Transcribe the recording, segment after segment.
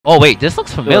Oh wait, this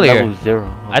looks familiar. Level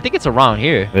 0. I think it's around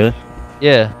here. Really?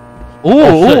 Yeah. Ooh,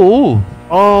 Oh, ooh, ooh.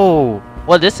 Oh,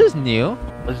 Well, this is new.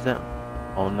 what's that?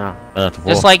 Oh no,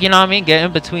 Just like, you know what I mean? Get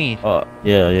in between.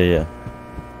 Yeah.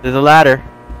 there's a ladder.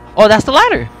 Oh, that's the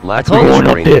ladder. Let's told you.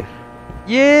 go Up there.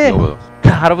 Yeah. No,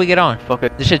 How do we get on? Fuck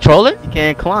it. This shit trolling? You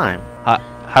can't climb.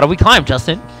 How do we climb,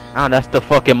 Justin? Oh, that's the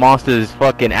fucking monster's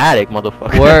fucking attic,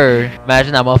 motherfucker. Word.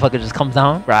 Imagine that motherfucker just comes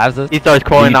down, grabs us. He starts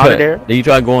crawling out of there. Did you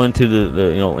try going to the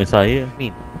inside here?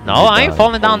 No, I ain't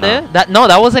falling down Oh, there. no.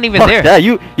 That wasn't even Fuck there. that,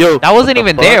 yo. That wasn't what the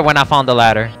even fuck? there when I found the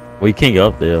ladder. Well, you can't get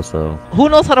up there, so. Who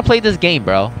knows how to play this game,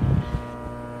 bro?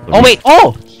 Oh wait.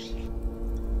 Oh,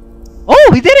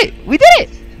 we did it. We did it.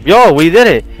 Yo, we did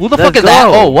it. Who the Let's fuck is that?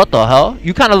 go. Oh, what the hell?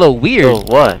 You kind of look weird. Yo,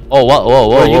 what? Oh, what?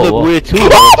 Whoa, Yo, you look whoa. weird too.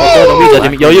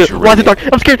 Yo, yo, why is it dark?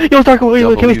 I'm scared. Yo, it's dark. Wait,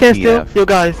 Double can we stand still? WTF. Yo,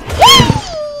 guys.